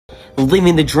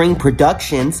Living the Dream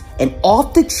Productions and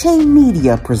Off the Chain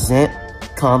Media present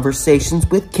Conversations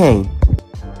with Kane.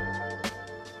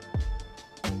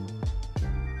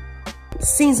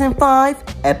 Season 5,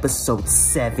 Episode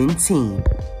 17.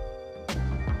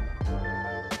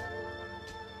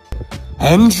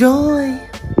 Enjoy!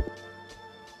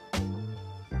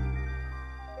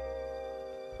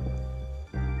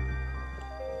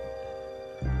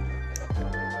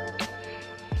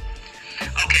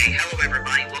 Okay, hello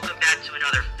everybody. Welcome back to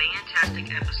another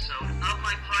fantastic episode of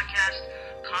my podcast,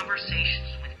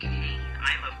 Conversations with Kane.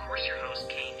 I am, of course, your host,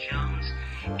 Kane Jones,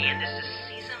 and this is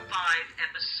Season 5,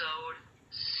 Episode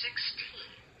 16.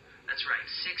 That's right,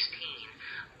 16.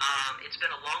 It's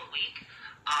been a long week,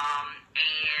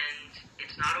 and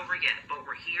it's not over yet, but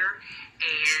we're here,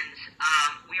 and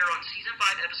we are on Season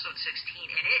 5, Episode 16,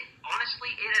 and honestly,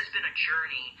 it has been a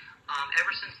journey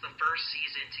ever since the first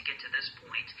season to get to this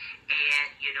point. And,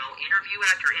 interview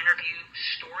after interview,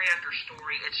 story after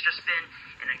story, it's just been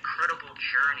an incredible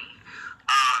journey.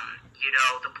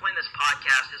 The point of this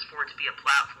podcast is for it to be a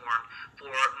platform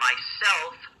for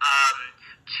myself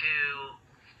to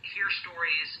hear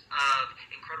stories of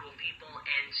incredible people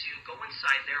and to go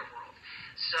inside their world.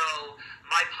 So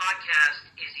my podcast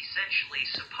is essentially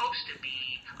supposed to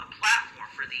be a platform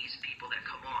for these people that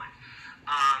come on.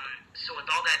 So with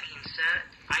all that being said,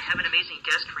 I have an amazing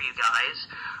guest for you guys.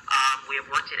 We have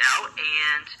worked it out,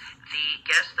 and the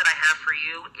guest that I have for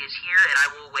you is here, and I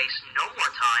will waste no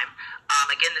more time.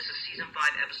 Again, this is Season 5,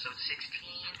 Episode 16.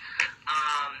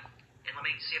 And let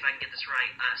me see if I can get this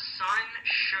right.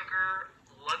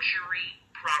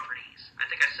 SunSugrLuxuryProperties. I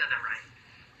think I said that right.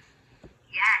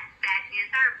 Yes, that is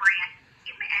our brand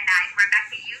name, and I'm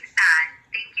Rebecca of SunSugrLuxuryProperties.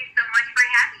 Thank you so much for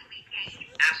having me, Kane.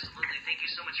 Absolutely. Thank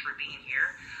you so much for being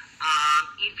here.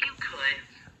 If you could,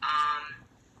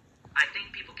 I think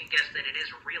people can guess that it is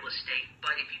real estate,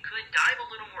 but if you could dive a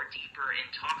little more deeper and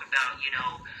talk about,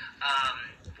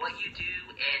 what you do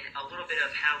and a little bit of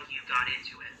how you got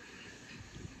into it.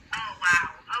 Oh,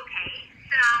 wow. Okay.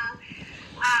 So,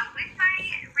 with my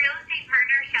real estate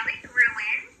partner, Shelly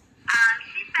Gruen,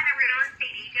 she's been a real estate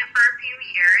agent for a few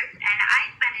years, and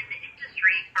I've been in the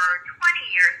industry for 20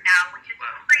 years now, which is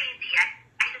crazy.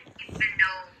 I just don't even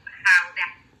know how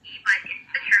that is, but it's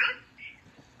the truth.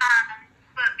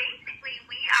 But basically,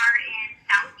 we are in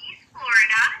Southeast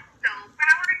Florida, so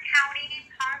Broward County,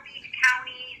 Palm Beach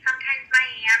County, sometimes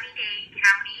Miami-Dade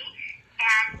County,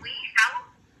 and we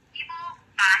help people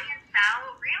buy and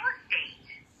sell real estate.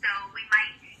 So we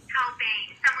might help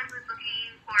someone who's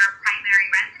looking for a primary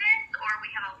residence, or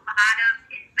we have a lot of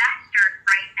investors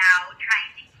right now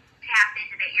trying to tap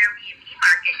into the Airbnb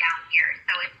market down here.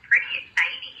 So it's pretty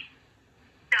exciting.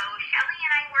 So Shelly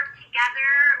and I work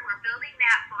together. We're building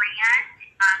that brand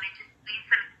and just doing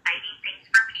some exciting things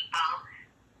for people.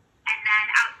 And then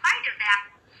outside of that,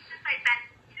 since I've been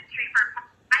in the industry for a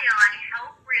while, I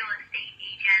help real estate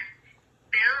agents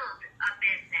build a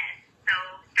business. So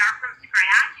start from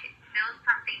scratch and build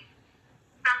something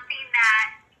that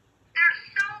there's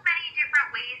so many different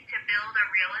ways to build a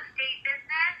real estate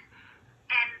business,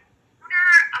 and sooner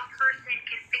a person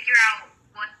can figure out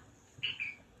what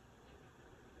makes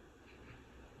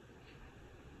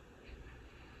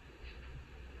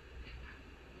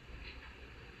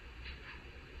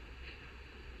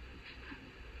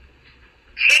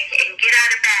kick and get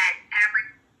out of bed every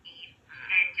day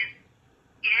and just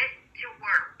get to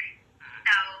work.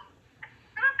 So a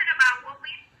little bit about what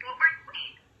we're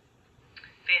doing.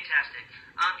 Fantastic.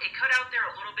 It cut out there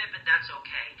a little bit, but that's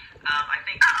okay. I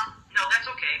think no, that's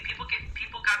okay.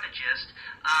 People got the gist.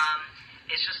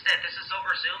 It's just that this is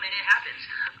over Zoom and it happens.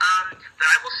 But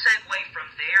I will segue from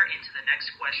there into the next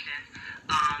question,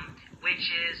 which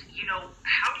is,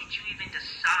 how did you even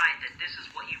decide that this is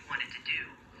what you wanted to do?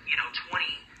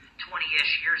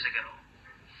 20-ish years ago.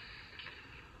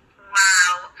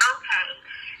 Wow. Okay.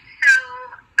 So,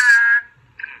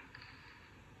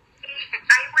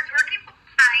 I was working full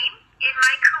time in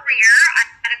my career. I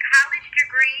had a college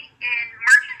degree in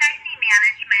merchandising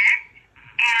management,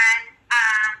 and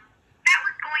that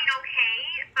was going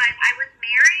okay. But I was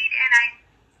married, and I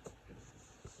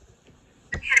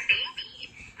had a baby.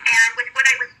 And with what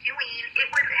I was doing, it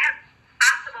was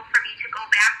possible for me to go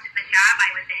back to the job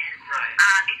I was in, right?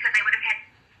 Because I would have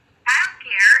had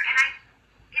childcare, and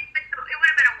it would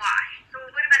have been a wash. So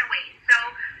it would have been a waste. So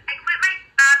I quit my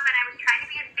job, and I was trying to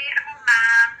be a stay-at-home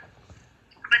mom,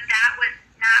 but that was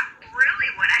not really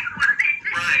what I wanted to do.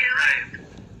 Right.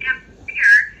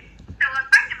 So a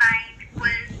friend of mine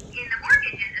was in the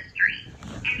mortgage industry,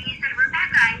 and he said, Rebecca,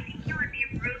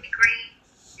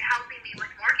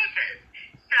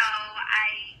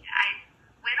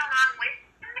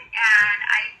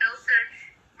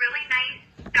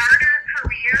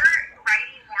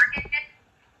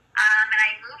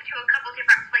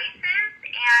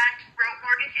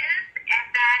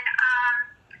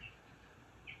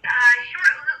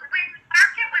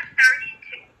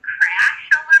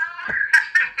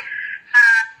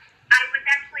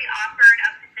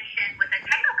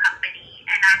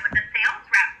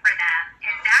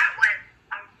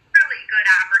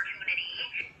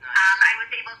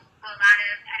 lot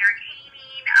of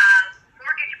entertaining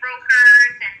mortgage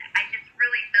brokers, and I just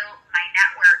really built my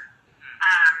network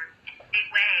in a big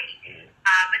way.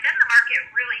 But then the market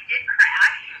really did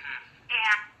crash,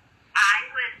 and I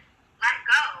was let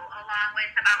go along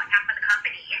with about half of the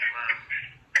company.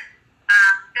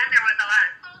 Then there was a lot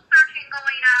of soul searching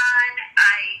going on.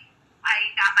 I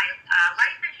got my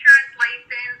life insurance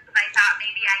license because I thought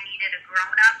maybe I needed a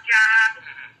grown-up job.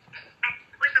 And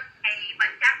it was okay,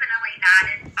 but definitely not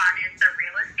as fun as the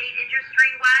real estate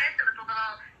industry was. It was a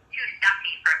little too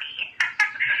stuffy for me.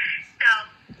 So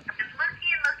I was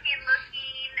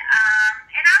looking,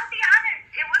 and I'll be honest,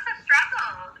 it was a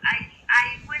struggle.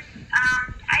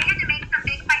 I had to make some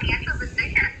big financial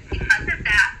decisions because of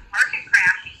that market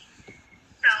crashing.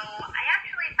 So I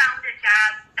actually found a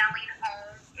job selling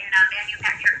homes in a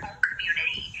manufactured home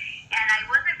community, and I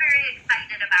wasn't very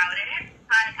excited about it,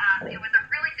 but it was a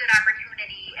really good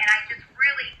opportunity, and I just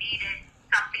really needed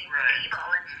something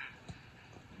stable.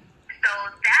 And so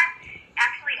that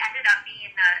actually ended up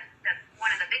being the one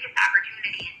of the biggest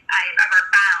opportunities I've ever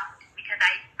found, because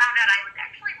I found out I was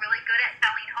actually really good at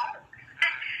selling homes.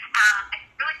 I'm a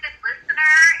really good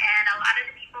listener, and a lot of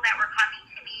the people that were coming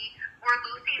to me were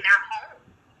losing their home.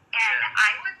 And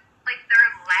I was like their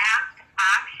last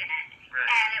option.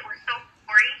 And it was so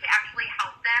boring to actually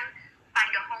help them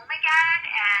find a home again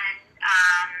and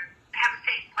have a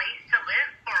safe place to live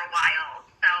for a while.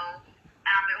 So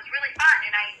it was really fun.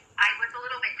 And I was a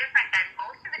little bit different than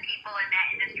most of the people in that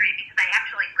industry, because I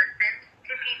actually listened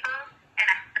to people and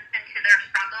I listened to their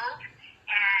struggles.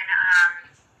 And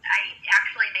I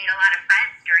actually made a lot of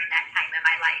friends during that time in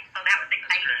my life. So that was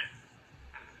exciting.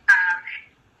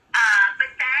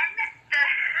 But then,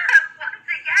 once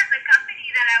again, the company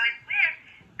that I was with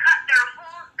cut their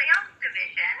whole sales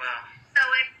division. Wow. So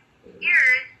in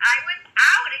years, I was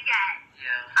out again.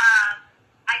 Yeah.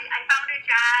 I found a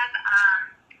job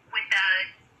with a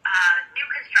new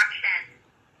construction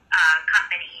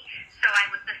company. So I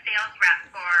was the sales rep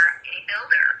for a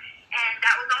builder. And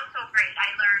that was also great. I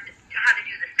learned how to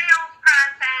do the sales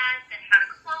process and how to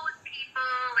close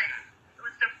people, and it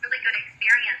was a really good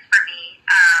experience for me.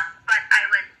 But I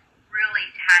was really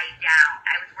tied down.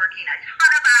 I was working a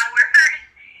ton of hours,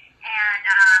 and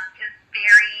it was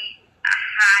very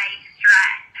high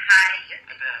stress, high to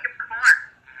perform.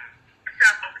 So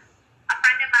a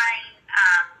friend of mine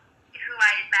who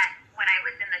I had met when I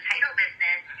was in the title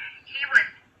business, he was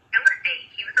real estate.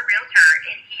 He was a realtor,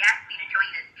 and he asked me to join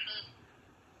his team.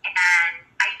 And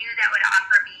I knew that would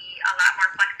offer me a lot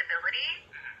more flexibility.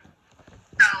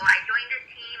 So I joined his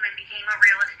team and became a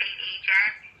real estate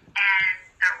agent, and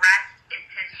the rest is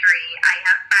history. I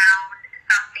have found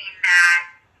something that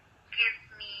gives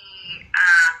me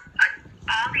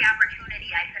all the opportunity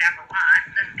I could ever want.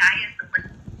 The sky is the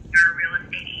limit for a real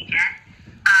estate agent.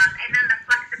 And then the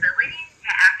flexibility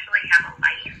to actually have a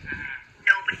life.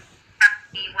 Nobody tells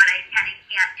me what I can and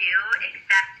can't do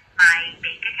except my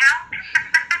bank account.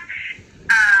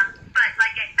 But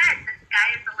like I said, the sky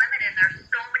is the limit, and there's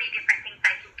so many different things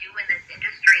I can do in this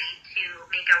industry to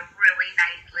make a really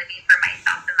nice living for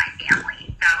myself and my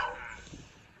family. So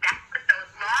that was a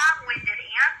long-winded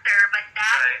answer, but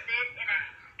that is it in a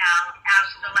nutshell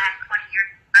after the last 20 years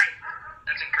of life.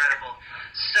 That's incredible.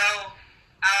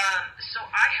 So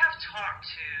I have talked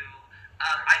to,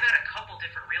 I've had a couple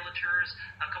different realtors,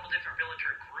 a couple different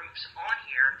realtor groups on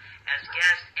here as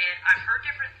guests, and I've heard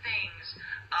different things,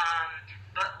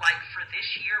 but like for this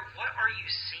year, what are you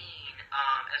seeing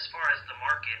as far as the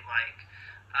market, like,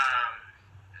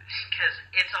 because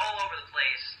it's all over the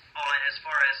place on as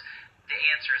far as the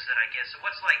answers that I get, so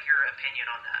what's like your opinion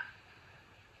on that?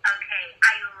 Okay,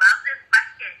 I love this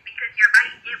question because you're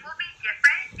right. It will be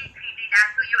different depending on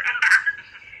who you ask.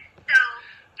 So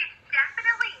it's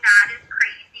definitely not as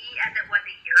crazy as it was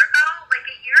a year ago. Like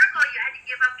a year ago, you had to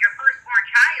give up your firstborn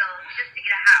child just to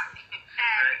get a house.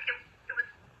 And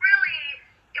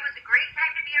it was a great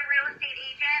time to be a real estate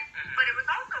agent, but it was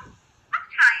also a tough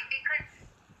time because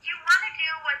you want to do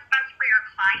what's best for your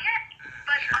client,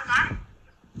 but a lot of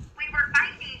we were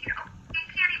finding, we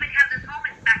can't even have this home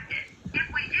inspected. If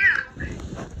we do,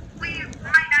 we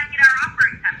might not get our offer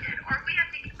accepted, or we have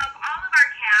to give up all of our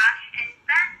cash and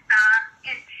then some,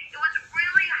 and it was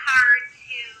really hard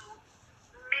to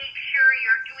make sure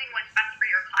you're doing what's best for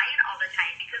your client all the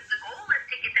time, because the goal is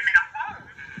to get them in a home,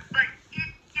 but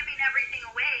is giving everything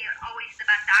away always the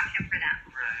best option for them?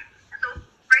 So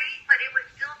great, but it was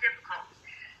still difficult.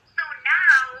 So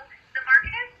now the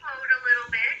market has slowed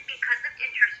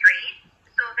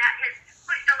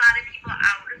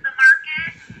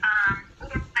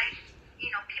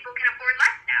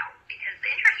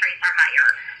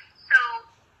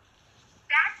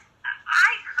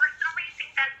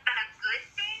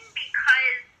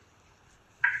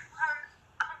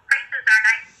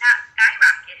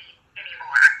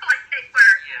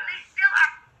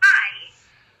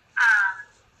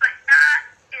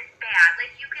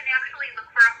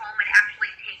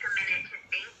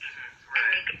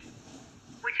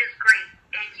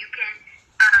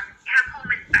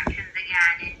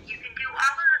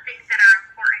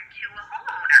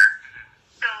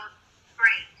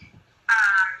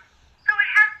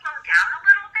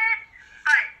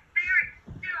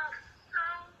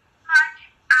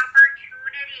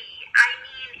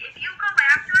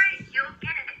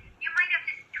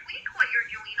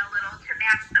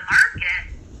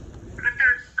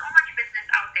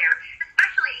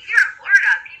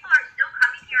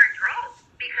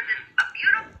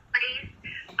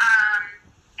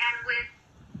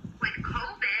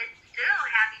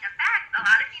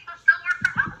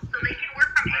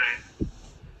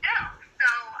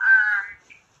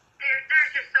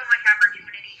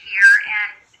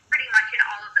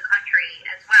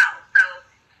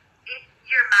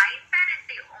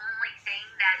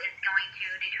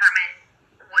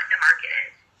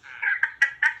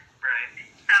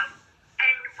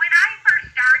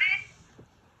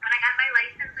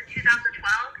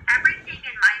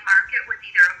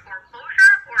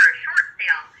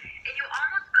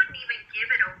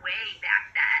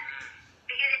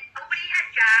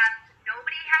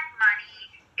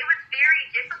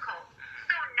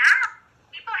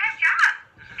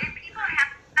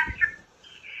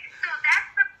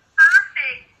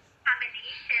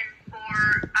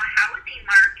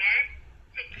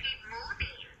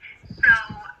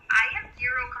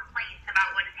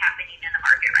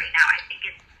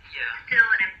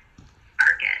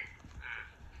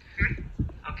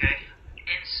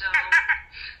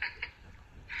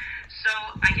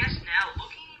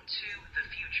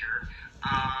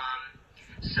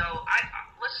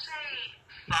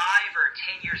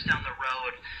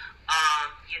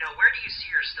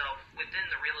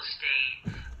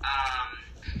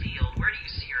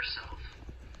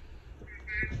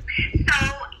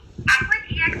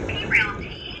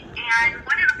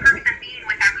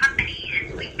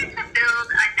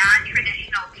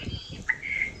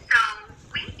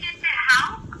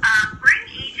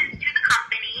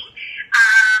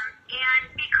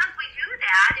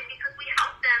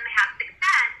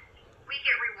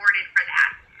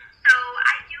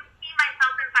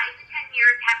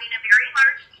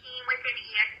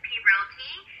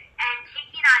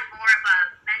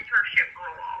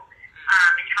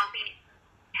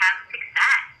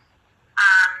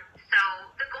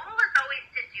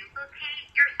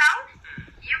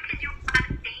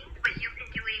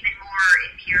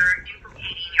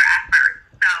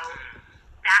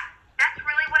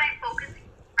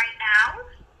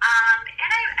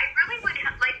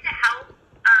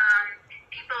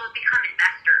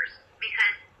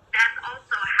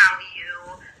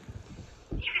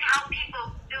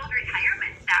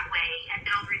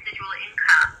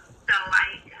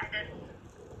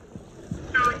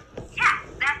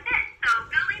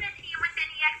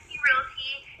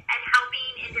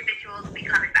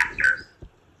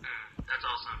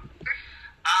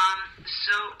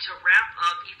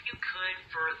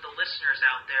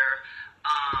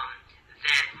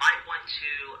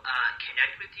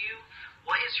connect with you,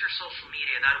 what is your social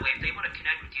media? That way, if they want to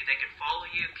connect with you, they can follow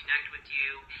you, connect with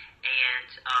you, and,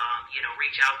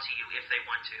 reach out to you if they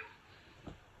want to.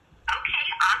 Okay,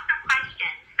 awesome question.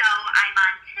 So I'm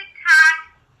on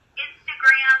TikTok,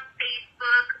 Instagram,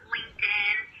 Facebook,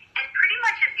 LinkedIn, and pretty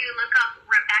much if you look up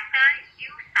Rebecca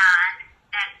Uson,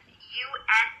 that's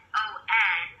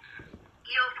U-S-O-N,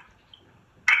 you'll...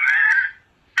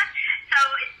 So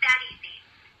it's that easy.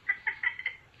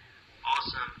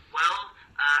 Awesome. Well,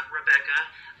 Rebecca,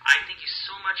 I thank you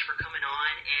so much for coming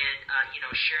on and,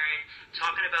 sharing,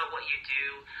 talking about what you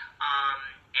do.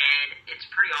 And it's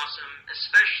pretty awesome,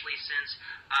 especially since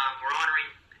we're honoring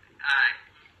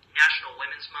National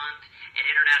Women's Month and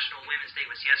International Women's Day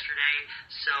was yesterday.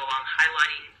 So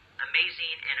highlighting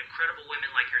amazing and incredible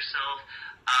women like yourself.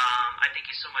 I thank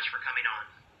you so much for coming on.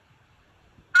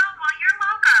 Oh, well, you're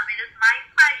welcome. It is my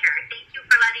pleasure. Thank you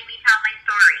for letting me tell my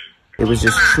story. It was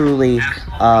just truly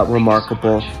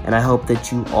remarkable, and I hope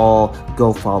that you all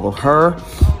go follow her.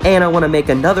 And I want to make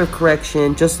another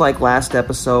correction, just like last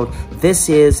episode. This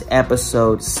is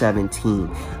episode 17.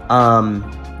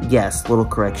 Yes, little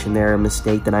correction there, a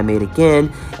mistake that I made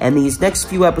again. And these next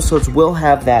few episodes will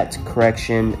have that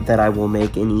correction that I will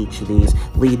make in each of these,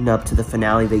 leading up to the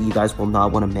finale that you guys will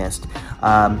not want to miss.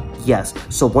 Yes,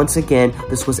 so once again,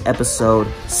 this was episode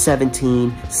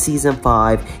 17, season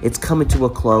 5. It's coming to a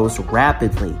close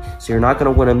rapidly, so you're not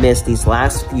going to want to miss these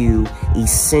last few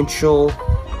essential,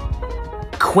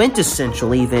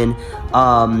 quintessential even,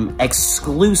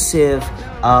 exclusive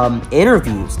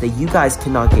interviews that you guys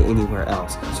cannot get anywhere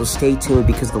else. So stay tuned,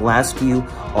 because the last few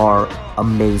are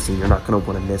amazing. You're not going to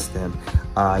want to miss them.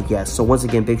 Yes, so once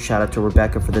again, big shout out to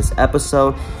Rebecca for this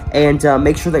episode, and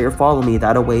make sure that you're following me.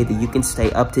 That way that you can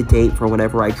stay up to date for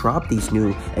whenever I drop these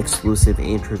new exclusive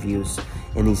interviews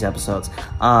in these episodes.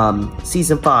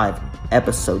 Season 5,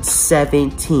 episode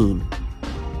 17,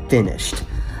 finished.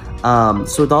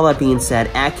 So with all that being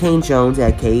said, at Kane Jones,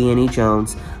 at Kane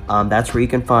Jones, that's where you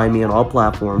can find me on all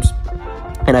platforms.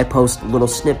 And I post little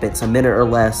snippets, a minute or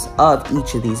less, of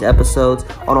each of these episodes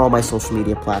on all my social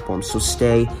media platforms. So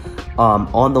stay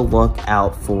on the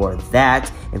lookout for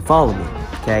that and follow me,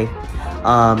 okay?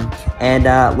 And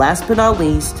last but not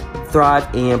least, thrive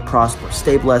and prosper.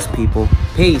 Stay blessed, people.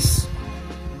 Peace.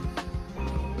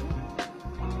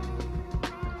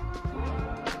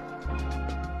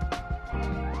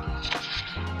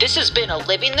 This has been a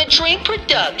Living the Dream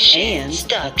production.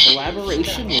 And a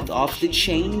collaboration with Off the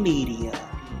Chain Media.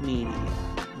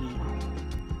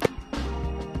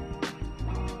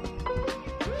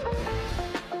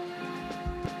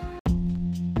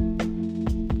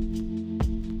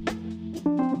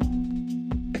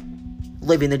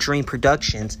 Living the Dream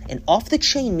Productions and Off the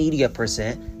Chain Media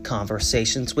present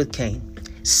Conversations with Kane.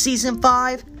 Season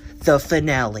 5, the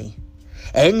finale.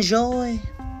 Enjoy!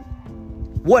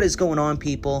 What is going on,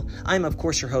 people? I'm, of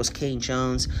course, your host, Kane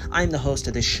Jones. I'm the host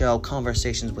of this show,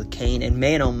 Conversations with Kane. And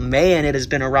man, oh man, it has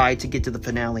been a ride to get to the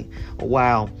finale.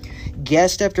 Wow.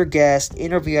 Guest after guest,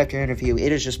 interview after interview.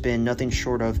 It has just been nothing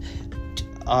short of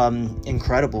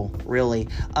incredible, really.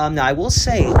 Now, I will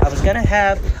say, I was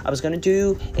going to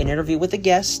do an interview with a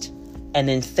guest and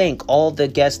then thank all the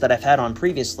guests that I've had on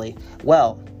previously.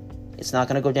 Well, it's not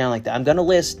going to go down like that. I'm going to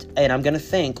list and I'm going to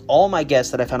thank all my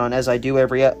guests that I've had on, as I do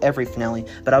every finale.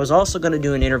 But I was also going to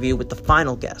do an interview with the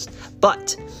final guest.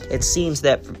 But it seems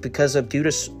that due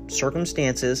to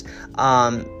circumstances,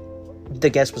 the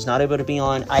guest was not able to be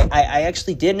on. I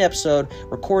actually did an episode,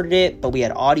 recorded it, but we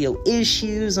had audio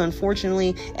issues,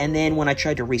 unfortunately. And then when I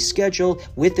tried to reschedule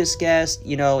with this guest, a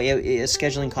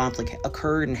scheduling conflict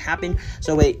occurred and happened.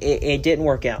 So it didn't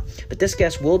work out. But this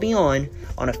guest will be on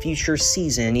a future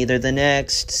season, either the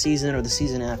next season or the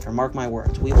season after. Mark my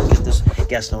words. We will get this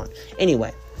guest on.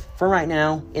 Anyway, for right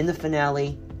now, in the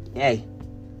finale, hey,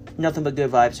 nothing but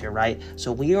good vibes here, right?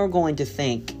 So we are going to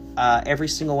thank every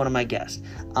single one of my guests.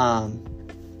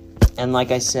 And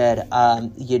like I said,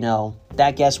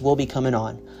 that guest will be coming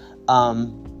on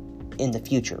in the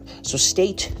future. So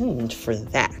stay tuned for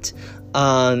that.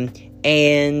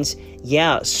 And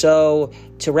yeah, so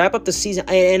to wrap up the season,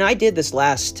 and I did this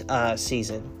last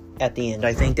season at the end.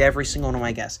 I thanked every single one of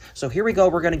my guests. So here we go.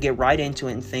 We're going to get right into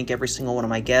it and thank every single one of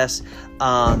my guests.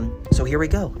 So here we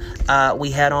go.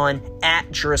 We had on at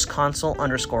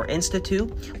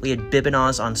jurisconsult_institute. We had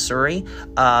Bibinaz on Surrey.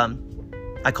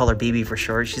 I call her BB for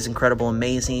short. She's incredible,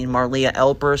 amazing. Marlia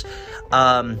Elpers.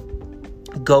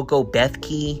 Gogo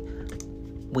Bethke.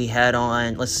 We had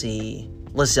on,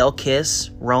 Lizelle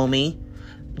Kiss, Romy,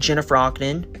 Jennifer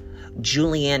Ogden,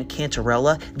 Julianne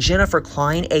Cantarella, Jennifer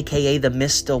Klein, aka the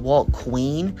Miss DeWalt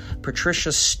Queen,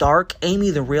 Patricia Stark, Amy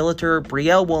the Realtor,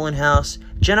 Brielle Wollenhouse,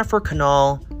 Jennifer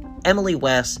Canal, Emily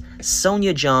West,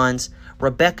 Sonia Johns,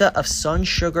 Rebecca of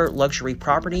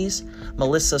SunSugrLuxuryProperties,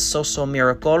 Melissa Soso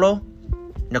Miracolo,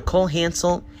 Nicole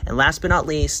Hansel, and last but not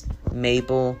least,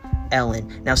 Mabel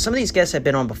Ellen. Now, some of these guests have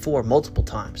been on before multiple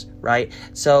times, right?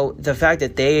 So the fact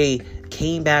that they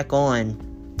came back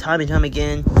on time and time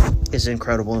again is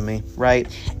incredible to me, right?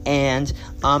 And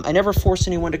I never force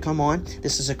anyone to come on.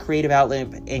 This is a creative outlet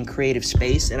and creative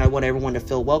space, and I want everyone to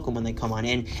feel welcome when they come on.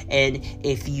 And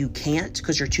if you can't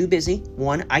because you're too busy,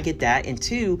 one, I get that, and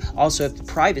two, also if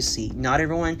privacy. Not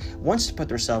everyone wants to put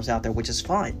themselves out there, which is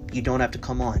fine. You don't have to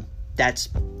come on. That's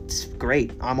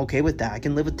great. I'm okay with that. I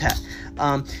can live with that.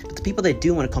 But the people that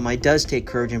do want to come on, it does take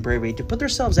courage and bravery to put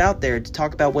themselves out there to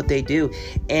talk about what they do,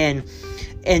 and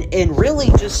really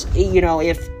just,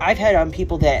 if I've had on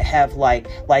people that have like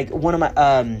one of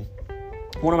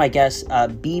my guests,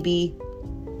 Bibinaz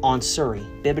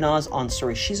on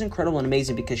Surrey. She's incredible and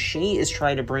amazing because she is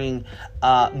trying to bring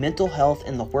mental health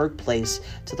in the workplace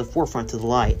to the forefront, to the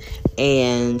light,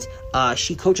 and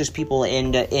she coaches people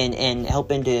and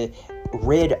helping to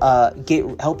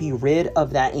help you rid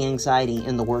of that anxiety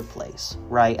in the workplace,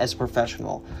 right, as a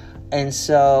professional. And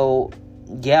so,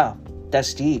 yeah,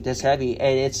 that's deep, that's heavy,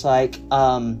 and it's like,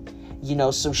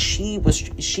 so she was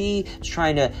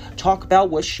trying to talk about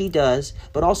what she does,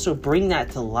 but also bring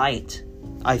that to light,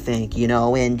 I think,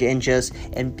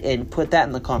 and put that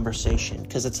in the conversation,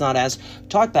 because it's not as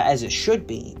talked about as it should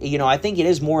be. I think it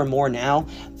is more and more now,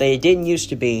 but it didn't used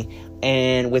to be.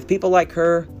 And with people like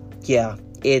her, yeah,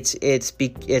 it's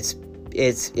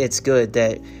good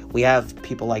that we have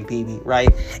people like BB, right?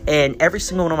 And every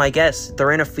single one of my guests,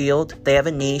 they're in a field, they have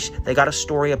a niche, they got a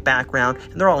story, a background,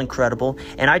 and they're all incredible.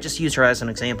 And I just use her as an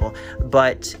example.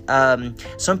 But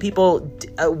some people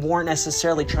weren't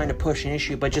necessarily trying to push an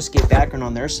issue, but just get background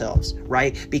on themselves,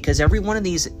 right? Because every one of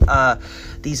these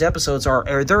episodes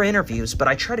are their interviews, but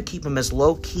I try to keep them as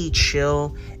low-key,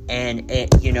 chill, and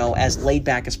as laid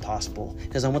back as possible,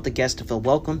 because I want the guests to feel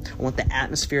welcome. I want the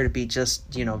atmosphere to be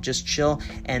just chill,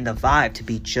 and the vibe to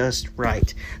be just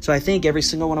right. So I thank every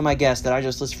single one of my guests that I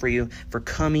just listed for you for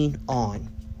coming on,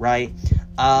 right?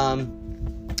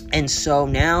 And so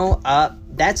now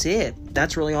that's it.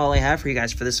 That's really all I have for you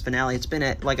guys for this finale. It's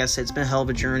been like I said, it's been a hell of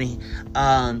a journey.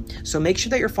 So make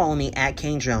sure that you're following me at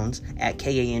Kane Jones, at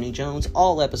Kane Jones.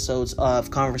 All episodes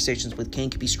of Conversations with Kane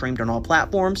can be streamed on all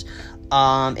platforms.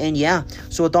 And yeah,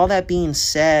 so with all that being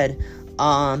said,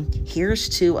 here's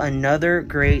to another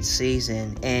great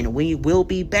season, and we will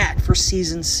be back for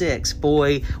season 6.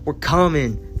 Boy, we're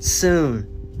coming soon.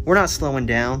 We're not slowing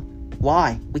down.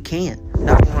 Why? We can't.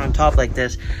 Not when we're on top like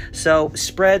this. So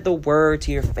spread the word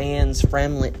to your fans,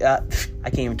 to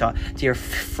your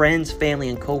friends, family,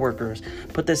 and coworkers.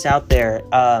 Put this out there,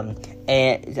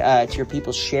 and to your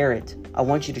people, share it. I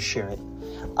want you to share it.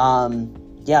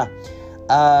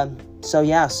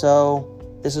 So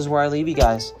this is where I leave you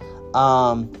guys.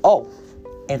 And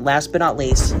last but not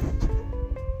least,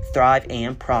 thrive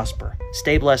and prosper.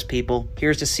 Stay blessed, people.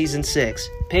 Here's to season 6.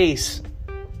 Peace.